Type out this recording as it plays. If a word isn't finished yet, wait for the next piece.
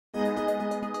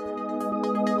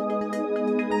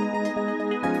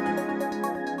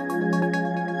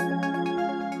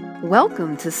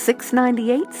Welcome to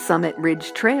 698 Summit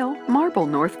Ridge Trail, Marble,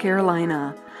 North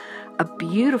Carolina. A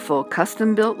beautiful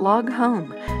custom-built log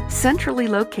home centrally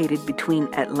located between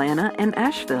Atlanta and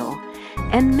Asheville,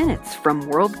 and minutes from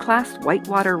world-class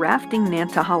whitewater rafting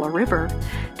Nantahala River,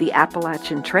 the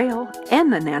Appalachian Trail,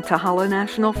 and the Nantahala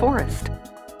National Forest.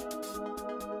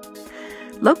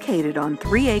 Located on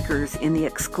 3 acres in the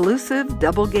exclusive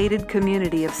double-gated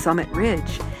community of Summit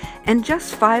Ridge, and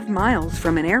just 5 miles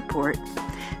from an airport,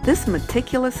 this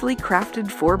meticulously crafted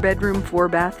 4-bedroom,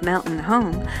 4-bath mountain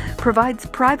home provides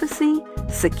privacy,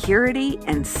 security,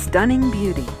 and stunning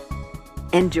beauty.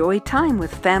 Enjoy time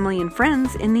with family and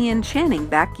friends in the enchanting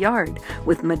backyard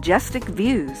with majestic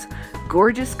views,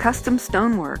 gorgeous custom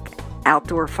stonework,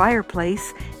 outdoor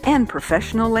fireplace, and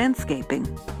professional landscaping.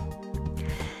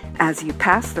 As you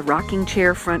pass the rocking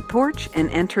chair front porch and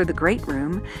enter the great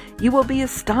room, you will be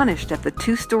astonished at the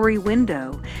 2-story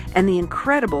window and the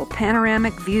incredible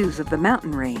panoramic views of the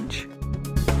mountain range.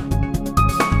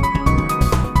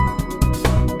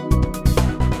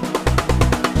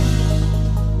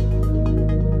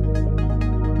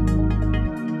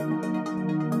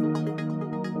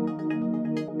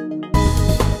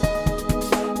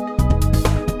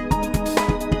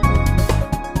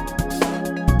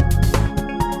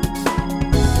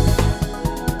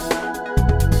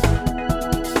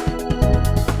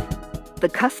 The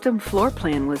custom floor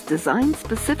plan was designed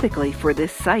specifically for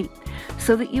this site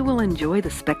so that you will enjoy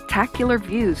the spectacular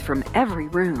views from every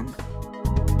room.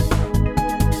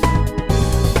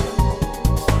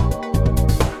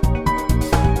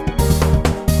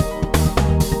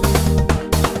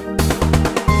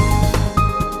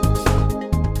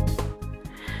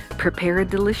 Prepare a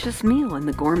delicious meal in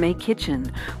the gourmet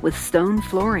kitchen with stone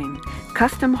flooring,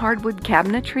 custom hardwood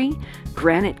cabinetry,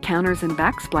 granite counters and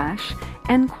backsplash,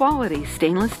 and quality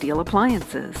stainless steel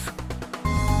appliances.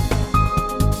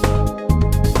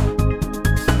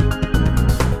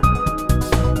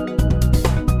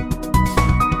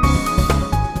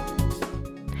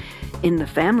 In the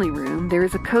family room, there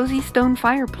is a cozy stone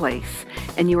fireplace,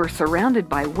 and you are surrounded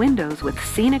by windows with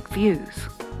scenic views.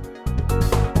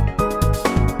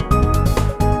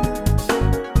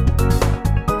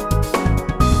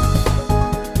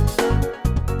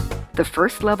 The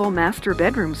first-level master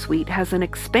bedroom suite has an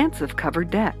expansive covered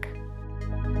deck.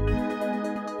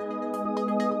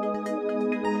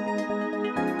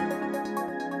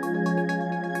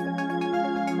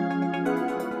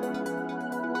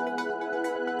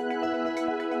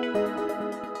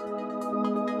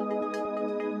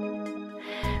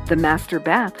 The master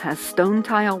bath has stone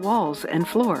tile walls and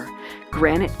floor,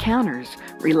 granite counters,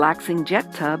 relaxing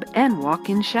jet tub, and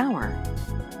walk-in shower.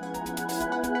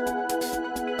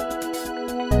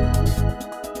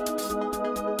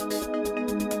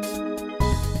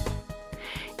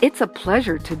 It's a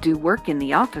pleasure to do work in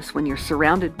the office when you're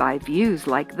surrounded by views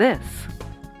like this.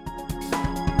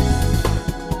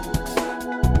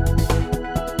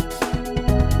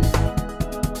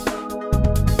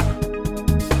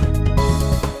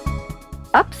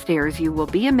 Upstairs, you will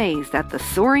be amazed at the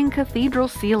soaring cathedral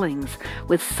ceilings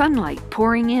with sunlight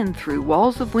pouring in through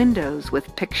walls of windows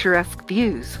with picturesque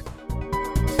views.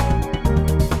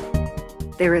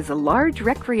 There is a large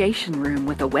recreation room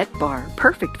with a wet bar,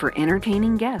 perfect for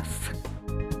entertaining guests.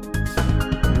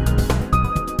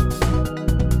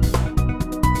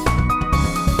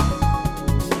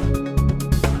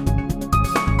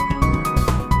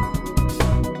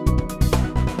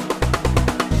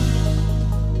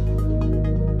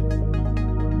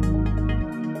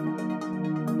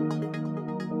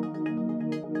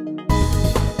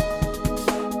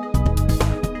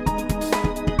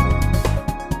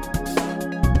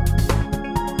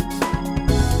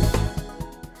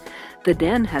 The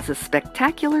den has a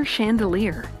spectacular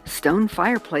chandelier, stone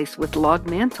fireplace with log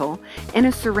mantel, and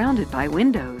is surrounded by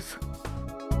windows.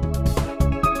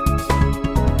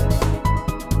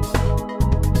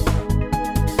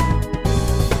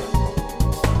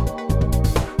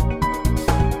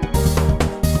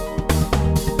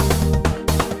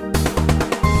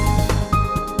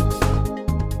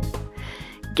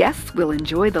 Guests will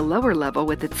enjoy the lower level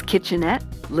with its kitchenette,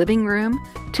 living room,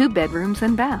 2 bedrooms,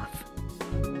 and bath.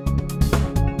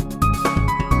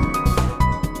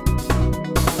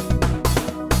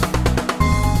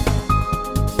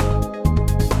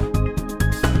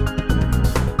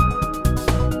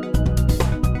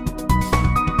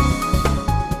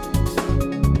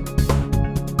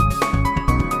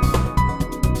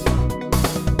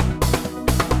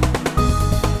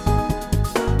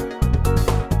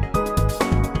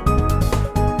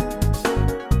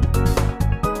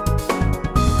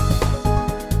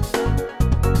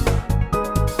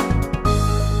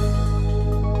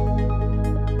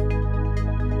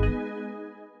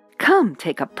 Come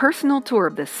take a personal tour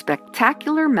of this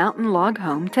spectacular mountain log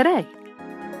home today.